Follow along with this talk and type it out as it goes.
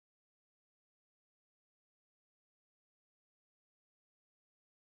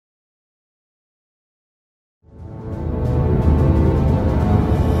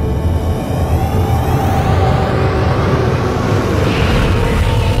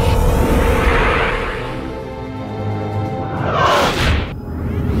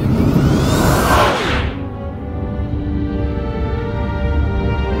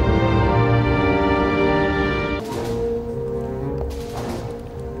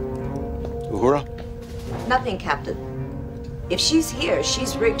Uhura? Nothing, Captain. If she's here,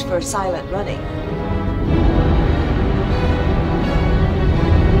 she's rigged for silent running.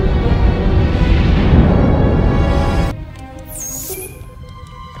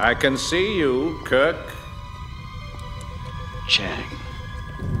 I can see you, Kirk. Chang.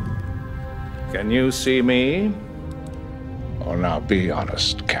 Can you see me? Oh, now be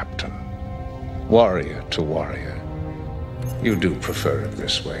honest, Captain. Warrior to warrior. You do prefer it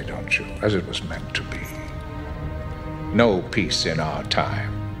this way, don't you? As it was meant to be. No peace in our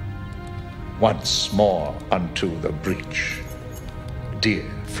time. Once more unto the breach, dear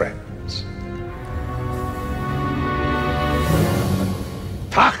friends.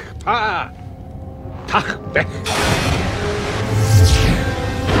 Tach pa! Tach be!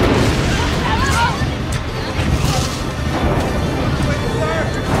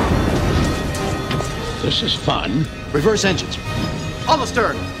 This is fun. Reverse engines. On the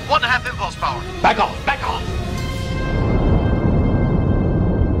stern. 1.5 impulse power. Back off, back off.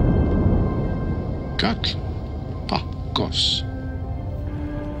 Cut. Pacos.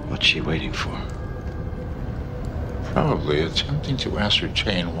 What's she waiting for? Probably attempting to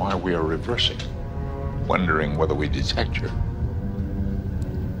ascertain why we are reversing. Wondering whether we detect her.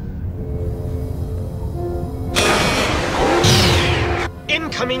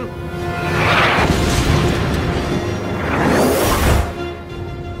 Incoming.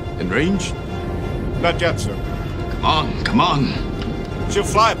 In range? Not yet, sir. Come on, come on. She'll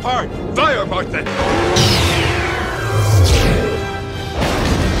fly apart. Fire apart then.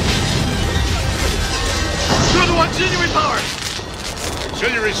 You're the auxiliary power.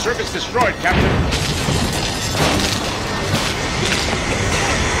 Auxiliary circuits destroyed, Captain.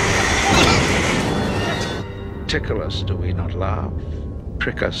 Tickle us, do we not laugh?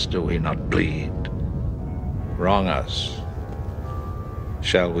 Prick us, do we not bleed? Wrong us,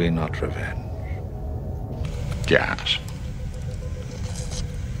 shall we not revenge? Gas.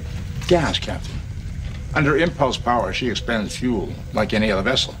 Gas, Captain. Under impulse power, she expends fuel like any other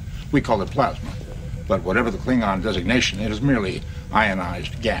vessel. We call it plasma. But whatever the Klingon designation, it is merely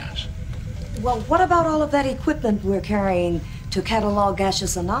ionized gas. Well, what about all of that equipment we're carrying to catalog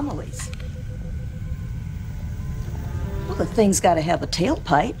gaseous anomalies? Well, the thing's got to have a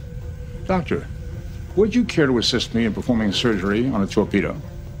tailpipe. Doctor, would you care to assist me in performing surgery on a torpedo?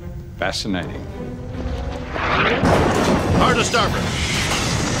 Fascinating. Hard to starboard.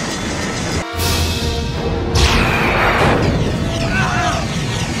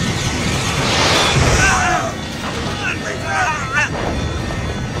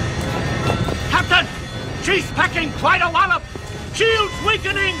 Captain! She's packing quite a wallop! Shields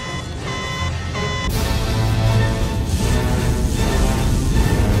weakening!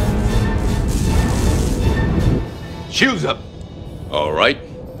 Shields up! All right.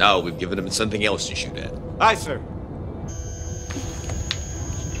 Now we've given him something else to shoot at. Aye, sir.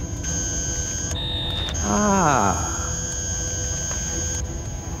 Ah.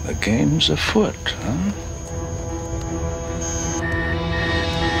 The game's afoot, huh?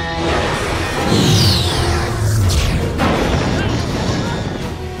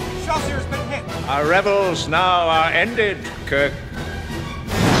 Shawsier's been hit. Our rebels now are ended, Kirk.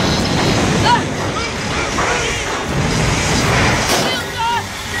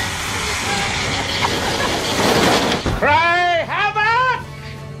 Cry havoc!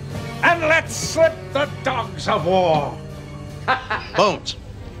 And let's slip the dogs of war. Bones.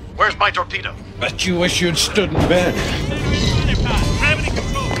 Where's my torpedo? Bet you wish you'd stood in bed. Gravity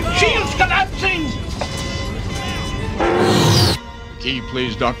control. Shields collapsing! Key,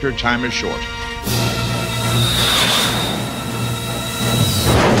 please, Doctor. Time is short.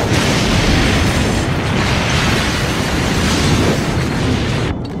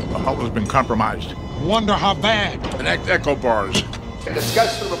 The hull has been compromised. Wonder how bad. Connect echo bars.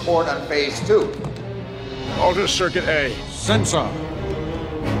 Discuss the report on phase 2. Alter circuit A. Sensor.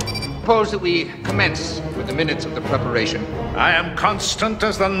 Propose that we commence with the minutes of the preparation. I am constant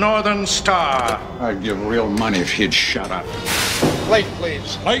as the northern star. I'd give real money if he'd shut up. Plate,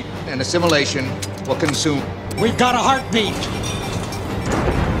 please. Plate. And assimilation will consume We've got a heartbeat.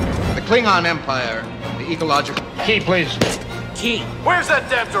 the Klingon Empire, the ecological. Key, please. Key. Where's that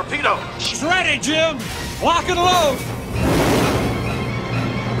damn torpedo? It's ready, Jim. Lock and load.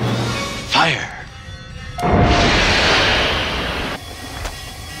 Fire!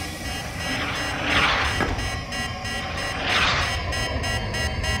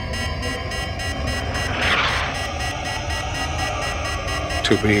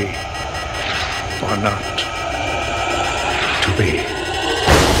 To be or not to be.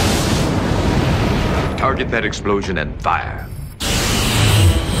 Target that explosion and fire.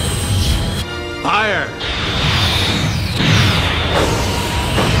 Fire!